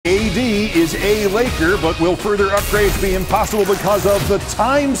is a Laker, but will further upgrades be impossible because of the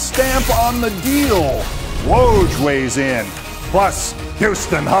timestamp on the deal? Woj weighs in. Plus,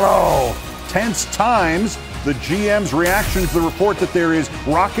 Houston, hello. Tense times. The GM's reaction to the report that there is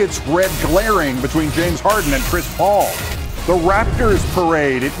Rockets red glaring between James Harden and Chris Paul. The Raptors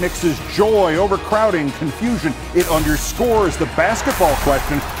parade. It mixes joy, overcrowding, confusion. It underscores the basketball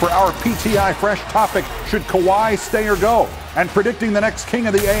question for our PTI Fresh topic, should Kawhi stay or go? And predicting the next king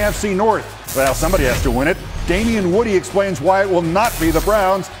of the AFC North. Well, somebody has to win it. Damian Woody explains why it will not be the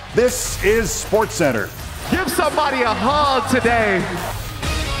Browns. This is SportsCenter. Give somebody a hug today.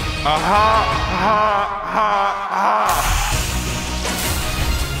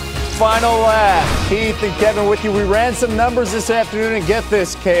 Final laugh. Keith and Kevin with you. We ran some numbers this afternoon, and get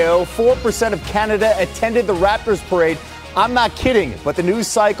this, KO. 4% of Canada attended the Raptors parade. I'm not kidding, but the news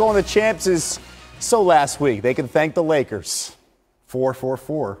cycle and the champs is so last week. They can thank the Lakers.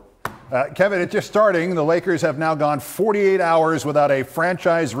 4-4-4. Kevin, it's just starting. The Lakers have now gone 48 hours without a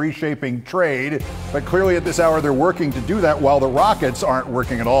franchise reshaping trade, but clearly at this hour they're working to do that while the Rockets aren't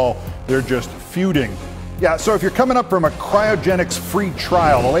working at all. They're just feuding. Yeah, so if you're coming up from a cryogenics-free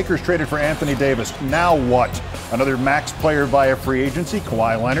trial, the Lakers traded for Anthony Davis. Now what? Another max player via free agency,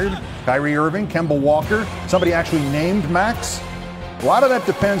 Kawhi Leonard, Kyrie Irving, Kemba Walker, somebody actually named Max? A lot of that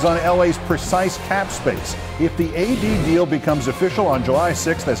depends on LA's precise cap space. If the AD deal becomes official on July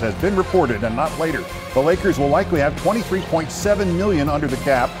 6th, as has been reported, and not later, the Lakers will likely have $23.7 million under the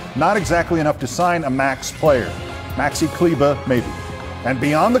cap, not exactly enough to sign a max player. Maxi Kleber, maybe. And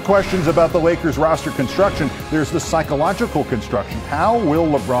beyond the questions about the Lakers roster construction, there's the psychological construction. How will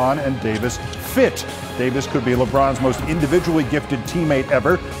LeBron and Davis fit? Davis could be LeBron's most individually gifted teammate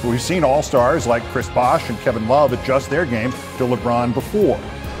ever. We've seen all-stars like Chris Bosh and Kevin Love adjust their game to LeBron before.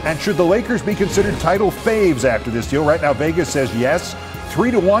 And should the Lakers be considered title faves after this deal? Right now, Vegas says yes.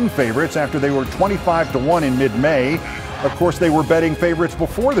 3-1 favorites after they were 25-1 in mid-May. Of course, they were betting favorites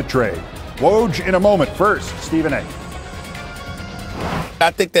before the trade. Woj in a moment. First, Stephen A. I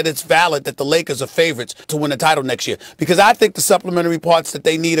think that it's valid that the Lakers are favorites to win the title next year, because I think the supplementary parts that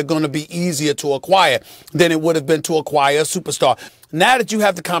they need are going to be easier to acquire than it would have been to acquire a superstar. Now that you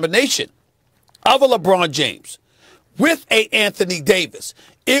have the combination of a LeBron James with a Anthony Davis,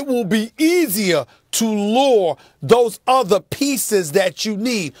 it will be easier to lure those other pieces that you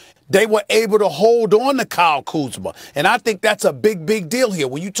need. They were able to hold on to Kyle Kuzma. And I think that's a big, big deal here.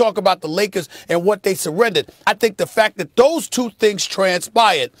 When you talk about the Lakers and what they surrendered, I think the fact that those two things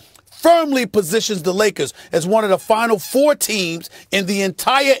transpired firmly positions the Lakers as one of the final four teams in the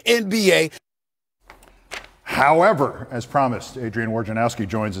entire NBA. However, as promised, Adrian Wojnarowski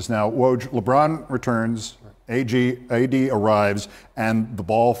joins us now. Woj, LeBron returns. AD arrives, and the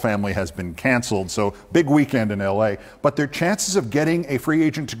Ball family has been canceled. So big weekend in LA. But their chances of getting a free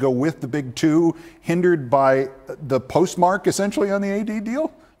agent to go with the big two hindered by the postmark essentially on the AD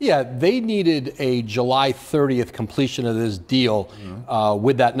deal? Yeah, they needed a July 30th completion of this deal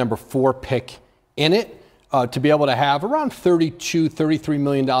with that number 4 pick in it to be able to have around $33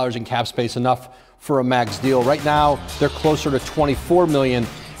 million in cap space, enough for a max deal. Right now, they're closer to $24 million.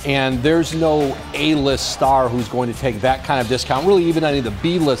 And there's no A-list star who's going to take that kind of discount, really even any of the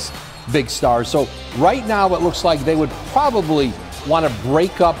B-list big stars. So right now it looks like they would probably want to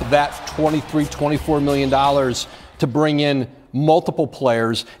break up that $24 million to bring in multiple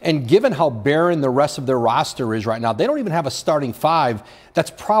players. And given how barren the rest of their roster is right now, they don't even have a starting 5. That's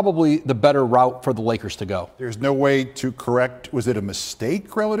probably the better route for the Lakers to go. There's no way to correct. Was it a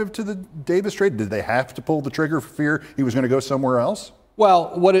mistake relative to the Davis trade? Did they have to pull the trigger for fear he was going to go somewhere else?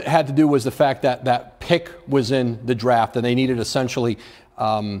 Well, what it had to do was the fact that that pick was in the draft, and they needed essentially,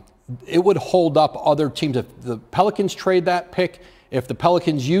 it would hold up other teams. If the Pelicans trade that pick, if the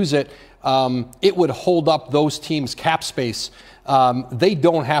Pelicans use it, it would hold up those teams' cap space. They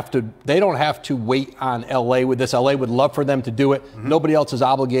don't have to wait on LA with this. LA would love for them to do it. Nobody else is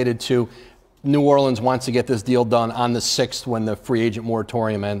obligated to. New Orleans wants to get this deal done on the 6th when the free agent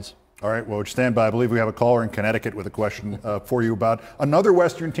moratorium ends. All right, well, stand by. I believe we have a caller in Connecticut with a question for you about another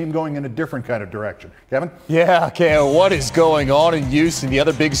Western team going in a different kind of direction. Kevin? Yeah, okay, what is going on in Houston? The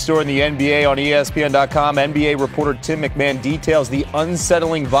other big story in the NBA on ESPN.com, NBA reporter Tim McMahon details the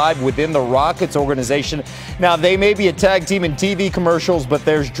unsettling vibe within the Rockets organization. Now, they may be a tag team in TV commercials, but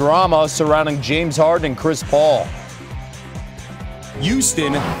there's drama surrounding James Harden and Chris Paul.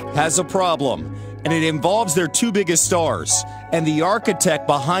 Houston has a problem, and it involves their two biggest stars. And the architect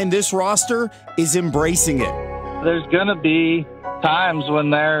behind this roster is embracing it. There's going to be times when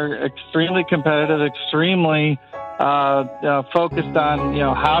they're extremely competitive, extremely focused on,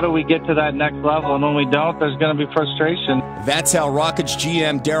 how do we get to that next level? And when we don't, there's going to be frustration. That's how Rockets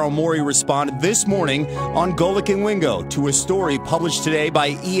GM Daryl Morey responded this morning on Golic and Wingo to a story published today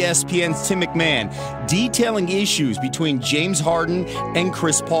by ESPN's Tim McMahon detailing issues between James Harden and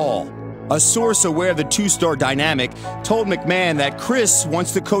Chris Paul. A source aware of the two-star dynamic told McMahon that Chris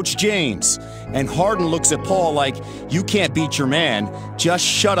wants to coach James, and Harden looks at Paul like, you can't beat your man, just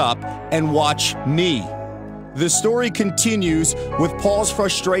shut up and watch me. The story continues with Paul's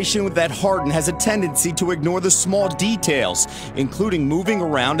frustration with that Harden has a tendency to ignore the small details, including moving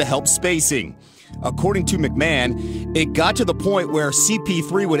around to help spacing. According to McMahon, it got to the point where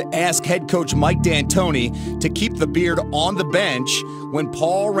CP3 would ask head coach Mike D'Antoni to keep the beard on the bench when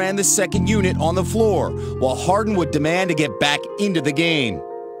Paul ran the second unit on the floor, while Harden would demand to get back into the game.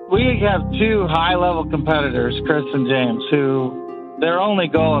 We have two high-level competitors, Chris and James, who their only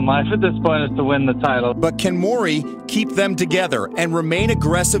goal in life at this point is to win the title. But can Morey keep them together and remain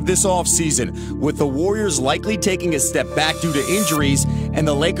aggressive this offseason, with the Warriors likely taking a step back due to injuries and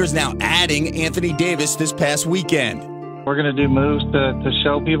the Lakers now adding Anthony Davis this past weekend? We're going to do moves to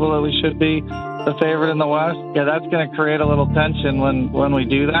show people that we should be the favorite in the West. Yeah, that's going to create a little tension when we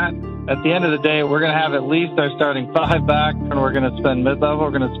do that. At the end of the day, we're going to have at least our starting five back, and we're going to spend mid-level.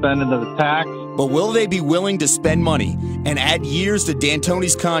 We're going to spend into the tax. But will they be willing to spend money and add years to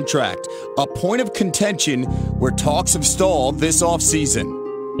D'Antoni's contract, a point of contention where talks have stalled this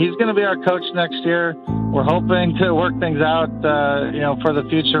offseason? He's going to be our coach next year. We're hoping to work things out, for the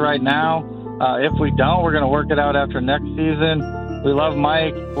future right now. If we don't, we're going to work it out after next season. We love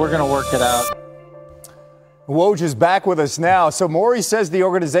Mike. We're going to work it out. Woj is back with us now. So Morey says the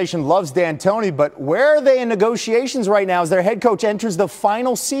organization loves D'Antoni, but where are they in negotiations right now as their head coach enters the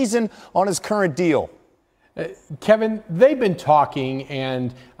final season on his current deal? Kevin, they've been talking,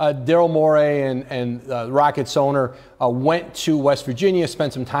 and Daryl Morey and Rockets owner went to West Virginia,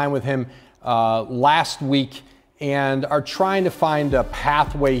 spent some time with him last week, and are trying to find a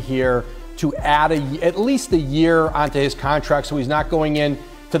pathway here to add at least a year onto his contract so he's not going in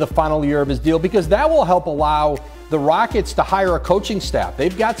to the final year of his deal, because that will help allow the Rockets to hire a coaching staff.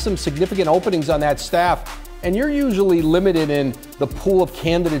 They've got some significant openings on that staff, and you're usually limited in the pool of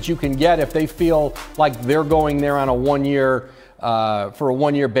candidates you can get if they feel like they're going there on a for a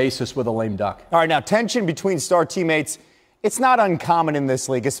one-year basis with a lame duck. All right, now tension between star teammates, it's not uncommon in this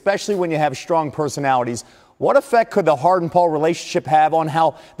league, especially when you have strong personalities. What effect could the Harden-Paul relationship have on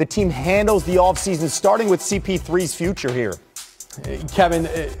how the team handles the offseason, starting with CP3's future here? Kevin,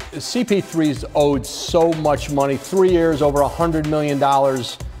 CP3's owed so much money, 3 years, over $100 million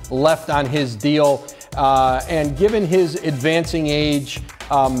left on his deal. And given his advancing age,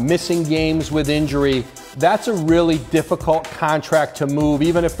 missing games with injury, that's a really difficult contract to move.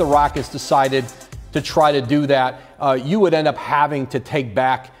 Even if the Rockets decided to try to do that, you would end up having to take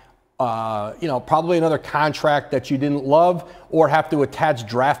back probably another contract that you didn't love or have to attach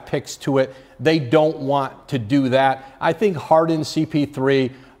draft picks to it. They don't want to do that. I think Harden,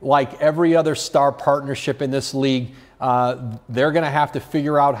 CP3, like every other star partnership in this league, they're going to have to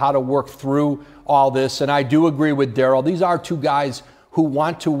figure out how to work through all this. And I do agree with Daryl. These are two guys who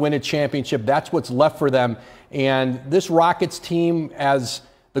want to win a championship. That's what's left for them. And this Rockets team, as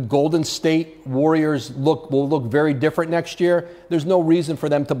the Golden State Warriors will look very different next year, there's no reason for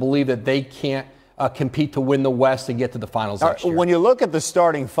them to believe that they can't compete to win the West and get to the finals next year. When you look at the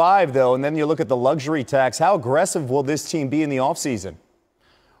starting five, though, and then you look at the luxury tax, how aggressive will this team be in the offseason?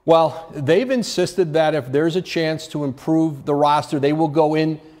 Well, they've insisted that if there's a chance to improve the roster, they will go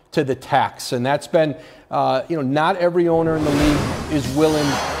into the tax. And that's been, not every owner in the league is willing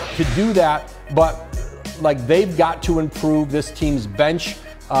to do that, but they've got to improve this team's bench.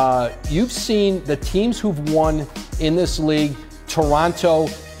 You've seen the teams who've won in this league, Toronto,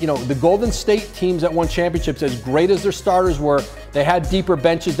 the Golden State teams that won championships, as great as their starters were, they had deeper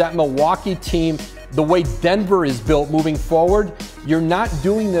benches. That Milwaukee team, the way Denver is built moving forward, you're not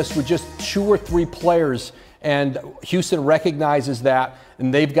doing this with just 2 or 3 players. And Houston recognizes that,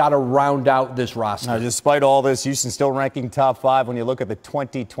 and they've got to round out this roster. Now, despite all this, Houston's still ranking top 5 when you look at the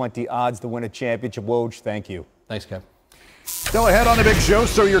 2020 odds to win a championship. Woj, thank you. Thanks, Kev. Still ahead on the big show,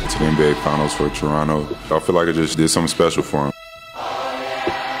 so you're... To the NBA Finals for Toronto. I feel like I just did something special for him.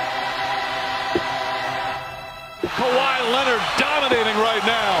 Kawhi Leonard dominating right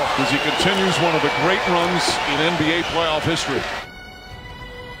now as he continues one of the great runs in NBA playoff history.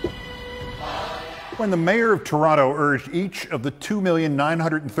 When the mayor of Toronto urged each of the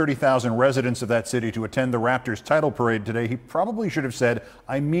 2,930,000 residents of that city to attend the Raptors title parade today, he probably should have said,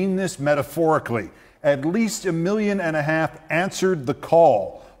 "I mean this metaphorically." At least 1.5 million answered the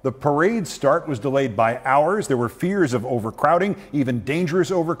call. The parade start was delayed by hours. There were fears of overcrowding, even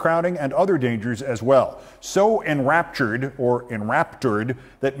dangerous overcrowding, and other dangers as well. So enraptured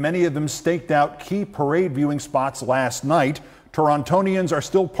that many of them staked out key parade viewing spots last night. Torontonians are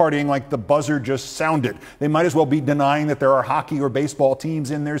still partying like the buzzer just sounded. They might as well be denying that there are hockey or baseball teams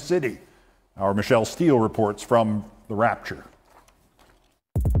in their city. Our Michelle Steele reports from the Rapture.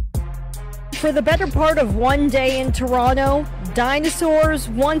 For the better part of one day in Toronto, dinosaurs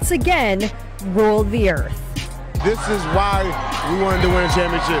once again ruled the earth. This is why we wanted to win a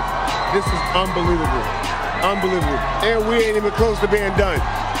championship. This is unbelievable. Unbelievable. And we ain't even close to being done.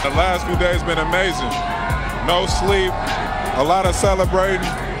 The last few days been amazing. No sleep, a lot of celebrating,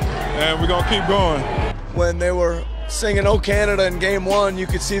 and we're going to keep going. When they were singing "Oh Canada" in Game 1, you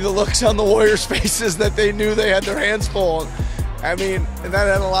could see the looks on the Warriors' faces that they knew they had their hands full. I mean, and that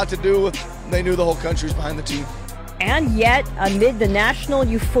had a lot to do with they knew the whole country was behind the team. And yet, amid the national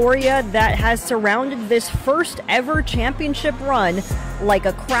euphoria that has surrounded this first ever championship run, like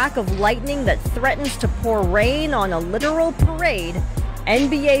a crack of lightning that threatens to pour rain on a literal parade,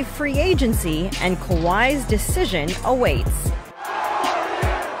 NBA free agency and Kawhi's decision awaits.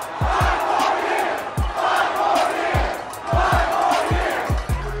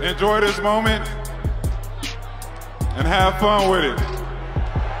 Enjoy this moment and have fun with it.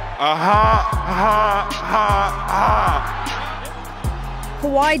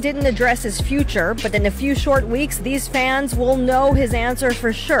 Kawhi didn't address his future, but in a few short weeks, these fans will know his answer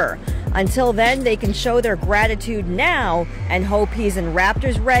for sure. Until then, they can show their gratitude now and hope he's in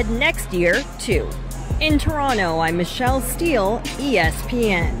Raptors red next year, too. In Toronto, I'm Michelle Steele,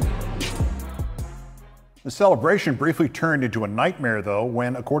 ESPN. The celebration briefly turned into a nightmare, though,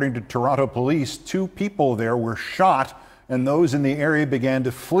 when, according to Toronto police, 2 people there were shot and those in the area began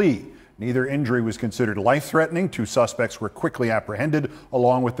to flee. Neither injury was considered life-threatening. 2 suspects were quickly apprehended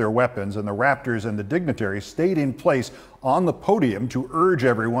along with their weapons, and the Raptors and the dignitaries stayed in place on the podium to urge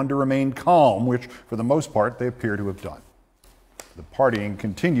everyone to remain calm, which for the most part they appear to have done. The partying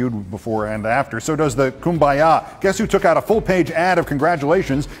continued before and after. So does the Kumbaya. Guess who took out a full-page ad of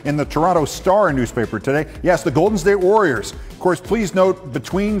congratulations in the Toronto Star newspaper today? Yes, the Golden State Warriors. Of course, please note,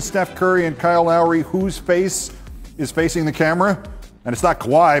 between Steph Curry and Kyle Lowry, whose face is facing the camera? And it's not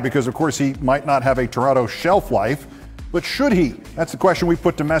Kawhi, because of course he might not have a Toronto shelf life. But should he? That's the question we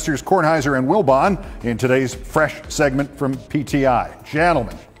put to Messrs. Kornheiser and Wilbon in today's fresh segment from PTI.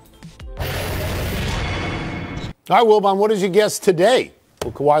 Gentlemen. All right, Wilbon, what is your guess today?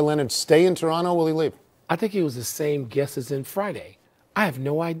 Will Kawhi Leonard stay in Toronto or will he leave? I think it was the same guess as in Friday. I have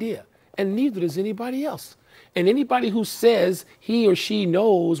no idea. And neither does anybody else. And anybody who says he or she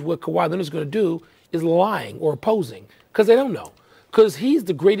knows what Kawhi Leonard is going to do is lying or opposing, because they don't know. Because he's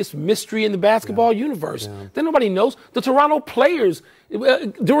the greatest mystery in the basketball universe. Then nobody knows. The Toronto players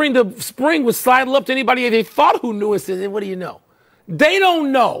during the spring would sidle up to anybody they thought who knew and said, hey, what do you know? They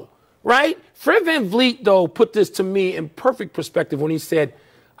don't know, right? Fred VanVleet, though, put this to me in perfect perspective when he said,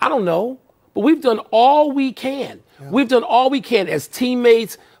 I don't know, but we've done all we can. We've done all we can as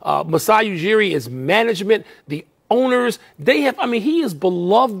teammates, Masai Ujiri as management, the owners. They have, I mean, he is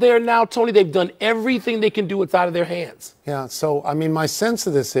beloved there now, Tony. They've done everything they can do. It's out of their hands. Yeah, so, I mean, my sense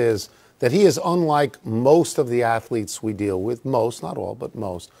of this is that he is unlike most of the athletes we deal with. Most, not all, but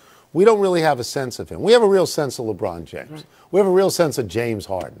most. We don't really have a sense of him. We have a real sense of LeBron James. Right. We have a real sense of James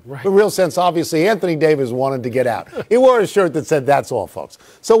Harden. Right. A real sense, obviously, Anthony Davis wanted to get out. He wore a shirt that said, that's all, folks.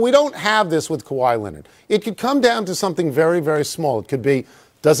 So we don't have this with Kawhi Leonard. It could come down to something very, very small. It could be,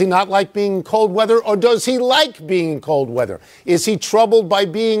 does he not like being in cold weather, or does he like being in cold weather? Is he troubled by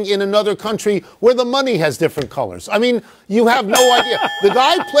being in another country where the money has different colors? I mean, you have no idea. The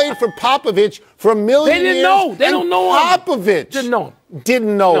guy played for Popovich for a million years. They didn't know. They don't know him. Popovich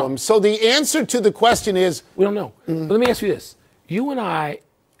didn't know him. So the answer to the question is, we don't know. But let me ask you this. You and I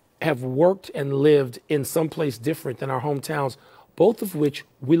have worked and lived in some place different than our hometowns, both of which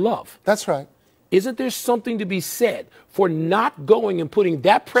we love. That's right. Isn't there something to be said for not going and putting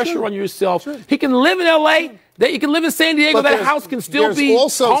that pressure on yourself? He can live in L.A., he can live in San Diego, that house can still be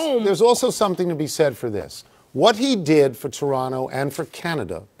home. There's also something to be said for this. What he did for Toronto and for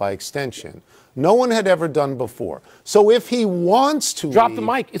Canada, by extension, no one had ever done before. So if he wants to drop the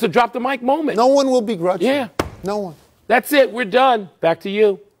mic. It's a drop the mic moment. No one will begrudge him. Yeah. No one. That's it. We're done. Back to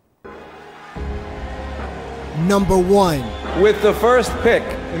you. Number 1. With the first pick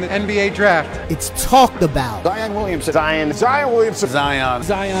in the NBA draft, it's talked about. Zion Williamson. Zion Williamson. Zion.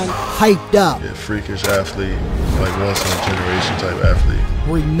 Hyped up. Yeah, freakish athlete, like once-in-a-generation type athlete.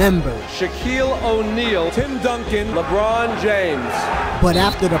 Remember. Shaquille O'Neal, Tim Duncan, LeBron James. But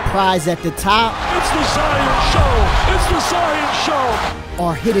after the prize at the top, it's the Zion Show. It's the Zion Show.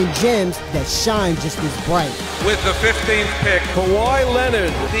 are hidden gems that shine just as bright. With the 15th pick, Kawhi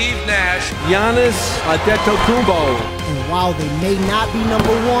Leonard, Steve Nash, Giannis Antetokounmpo. And while they may not be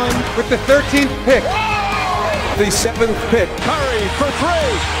number one, with the 13th pick, the 7th pick, Curry for 3.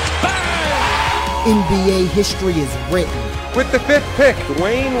 Bang! NBA history is written. With the 5th pick,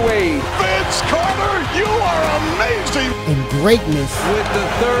 Dwayne Wade. Vince Carter, you are amazing! And greatness. With the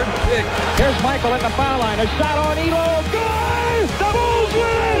 3rd pick, here's Michael at the foul line. A shot on Elo. Good! The Bulls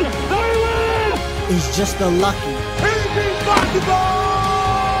win! They win! Is just a lucky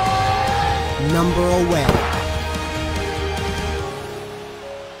number away.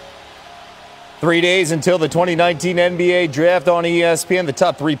 3 days until the 2019 NBA draft on ESPN. The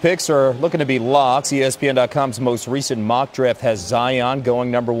top 3 picks are looking to be locks. ESPN.com's most recent mock draft has Zion going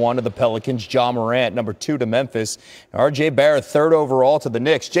number 1 to the Pelicans, Ja Morant number 2 to Memphis, R.J. Barrett 3rd overall to the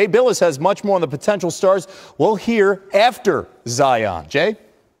Knicks. Jay Billis has much more on the potential stars we'll hear after Zion. Jay?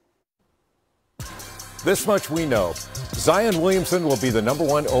 This much we know. Zion Williamson will be the number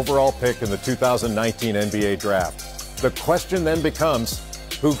 1 overall pick in the 2019 NBA draft. The question then becomes,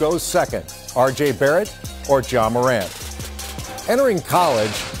 who goes second, R.J. Barrett or Ja Morant? Entering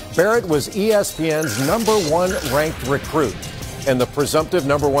college, Barrett was ESPN's number 1 ranked recruit and the presumptive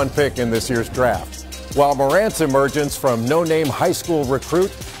number 1 pick in this year's draft, while Morant's emergence from no-name high school recruit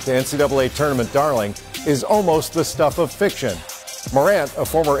to NCAA tournament darling is almost the stuff of fiction. Morant, a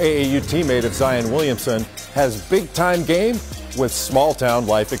former AAU teammate of Zion Williamson, has big-time game with small-town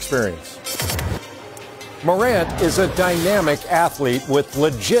life experience. Morant is a dynamic athlete with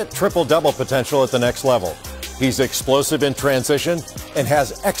legit triple-double potential at the next level. He's explosive in transition and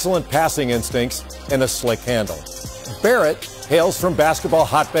has excellent passing instincts and a slick handle. Barrett hails from basketball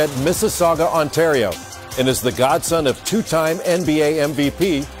hotbed Mississauga, Ontario, and is the godson of 2-time NBA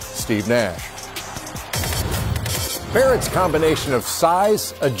MVP Steve Nash. Barrett's combination of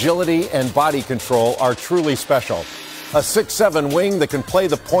size, agility, and body control are truly special. A 6'7" wing that can play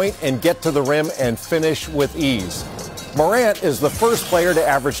the point and get to the rim and finish with ease. Morant is the first player to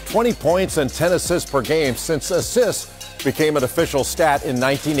average 20 points and 10 assists per game since assists became an official stat in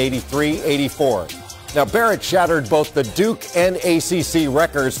 1983-84. Now, Barrett shattered both the Duke and ACC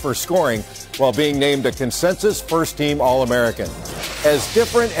records for scoring while being named a consensus first-team All-American. As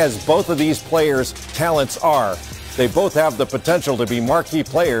different as both of these players' talents are, they both have the potential to be marquee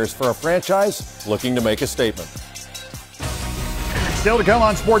players for a franchise looking to make a statement. Still to come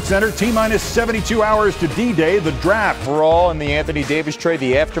on SportsCenter, T-minus 72 hours to D-Day, the draft. Overall in the Anthony Davis trade,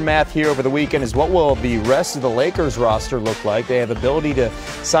 the aftermath here over the weekend is what will the rest of the Lakers roster look like. They have ability to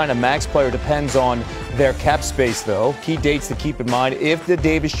sign a max player, depends on their cap space, though. Key dates to keep in mind: if the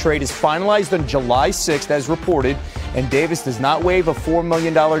Davis trade is finalized on July 6th, as reported, and Davis does not waive a $4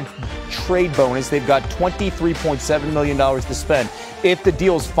 million trade bonus, they've got $23.7 million to spend. If the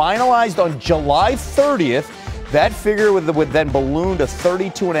deal is finalized on July 30th, that figure would then balloon to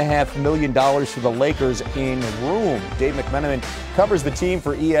 $32.5 million for the Lakers in room. Dave McMenamin covers the team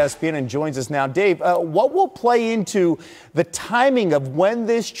for ESPN and joins us now. Dave, what will play into the timing of when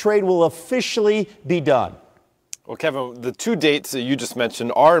this trade will officially be done? Well, Kevin, the 2 dates that you just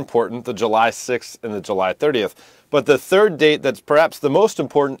mentioned are important, the July 6th and the July 30th. But the 3rd date that's perhaps the most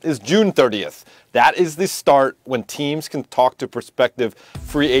important is June 30th. That is the start when teams can talk to prospective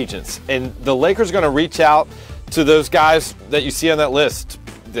free agents. And the Lakers are going to reach out to those guys that you see on that list.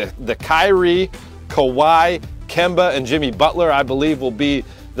 The Kyrie, Kawhi, Kemba, and Jimmy Butler, I believe, will be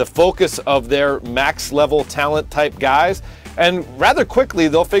the focus of their max level talent type guys. And rather quickly,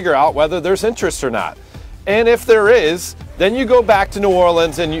 they'll figure out whether there's interest or not. And if there is, then you go back to New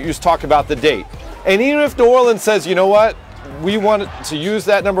Orleans and you just talk about the date. And even if New Orleans says, you know what, we want to use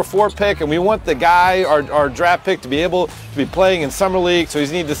that number 4 pick and we want the guy, our draft pick, to be able to be playing in Summer League, so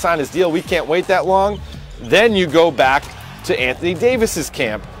he's needed to sign his deal, we can't wait that long. Then you go back to Anthony Davis's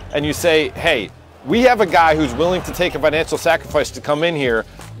camp and you say, hey, we have a guy who's willing to take a financial sacrifice to come in here.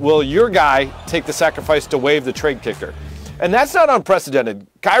 Will your guy take the sacrifice to waive the trade kicker? And that's not unprecedented.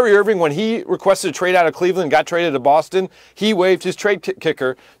 Kyrie Irving, when he requested a trade out of Cleveland and got traded to Boston, he waived his trade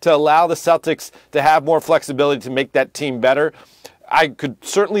kicker to allow the Celtics to have more flexibility to make that team better. I could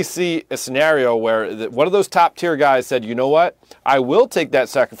certainly see a scenario where one of those top-tier guys said, you know what, I will take that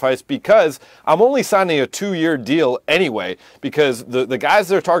sacrifice because I'm only signing a 2-year deal anyway, because the guys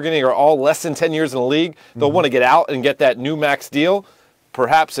they're targeting are all less than 10 years in the league. They'll want to get out and get that new max deal.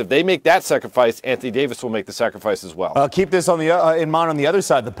 perhaps if they make that sacrifice, Anthony Davis will make the sacrifice as well. Keep this on the in mind on the other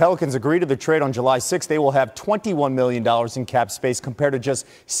side. The Pelicans agreed to the trade on July 6th. They will have $21 million in cap space compared to just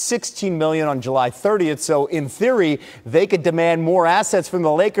 $16 million on July 30th. So in theory, they could demand more assets from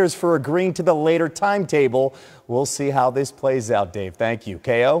the Lakers for agreeing to the later timetable. We'll see how this plays out, Dave. Thank you.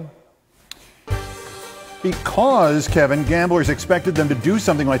 KO? Because, Kevin, gamblers expected them to do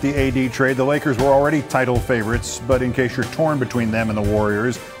something like the AD trade. The Lakers were already title favorites, but in case you're torn between them and the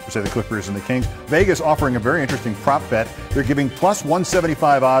Warriors, or say the Clippers and the Kings, Vegas offering a very interesting prop bet. They're giving plus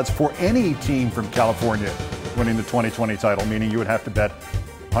 175 odds for any team from California winning the 2020 title, meaning you would have to bet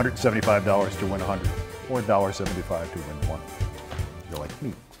 $175 to win 100 or $1.75 to win 1. You're like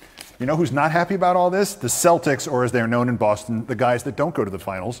me. You know who's not happy about all this? The Celtics, or as they're known in Boston, the guys that don't go to the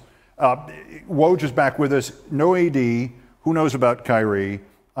finals. Woj is back with us. No AD. Who knows about Kyrie?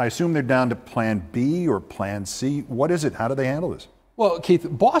 I assume they're down to plan B or plan C. What is it? How do they handle this? Well, Keith,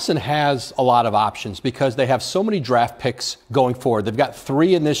 Boston has a lot of options because they have so many draft picks going forward. They've got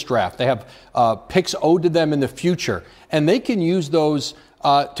 3 in this draft. They have picks owed to them in the future, and they can use those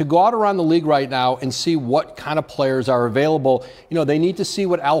to go out around the league right now and see what kind of players are available. You know, they need to see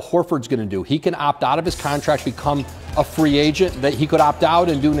what Al Horford's going to do. He can opt out of his contract, become a free agent. That he could opt out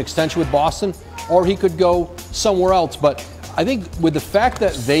and do an extension with Boston, or he could go somewhere else. But I think with the fact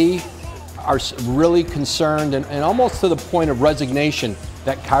that they are really concerned and almost to the point of resignation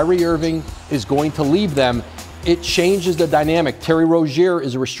that Kyrie Irving is going to leave them, it changes the dynamic. Terry Rozier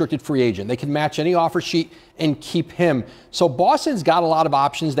is a restricted free agent. They can match any offer sheet and keep him. So Boston's got a lot of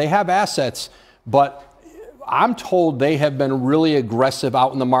options. They have assets, but I'm told they have been really aggressive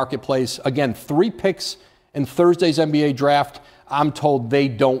out in the marketplace. Again, 3 picks in Thursday's NBA draft. I'm told they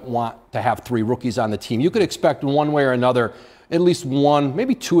don't want to have 3 rookies on the team. You could expect one way or another, at least 1,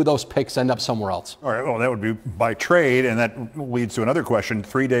 maybe 2 of those picks end up somewhere else. All right, well, that would be by trade, and that leads to another question.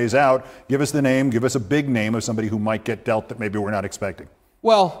 3 days out, give us the name, give us a big name of somebody who might get dealt that maybe we're not expecting.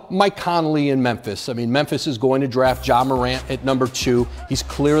 Well, Mike Conley in Memphis. I mean, Memphis is going to draft Ja Morant at number 2. He's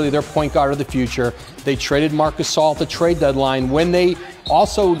clearly their point guard of the future. They traded Marc Gasol at the trade deadline when they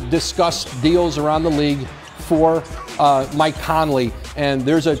also discussed deals around the league for Mike Conley, and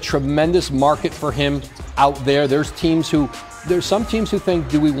there's a tremendous market for him out there. There's some teams who think,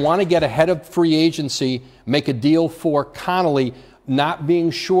 do we want to get ahead of free agency, make a deal for Conley, not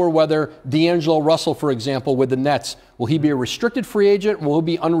being sure whether D'Angelo Russell, for example, with the Nets, will he be a restricted free agent? Will he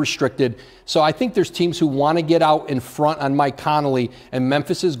be unrestricted? So I think there's teams who want to get out in front on Mike Conley, and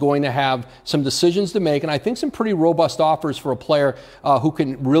Memphis is going to have some decisions to make, and I think some pretty robust offers for a player who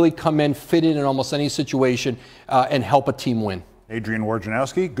can really come in, fit in almost any situation, and help a team win. Adrian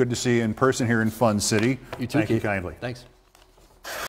Wojnarowski, good to see you in person here in Fun City. You too, Thank you Keith. kindly. Thanks.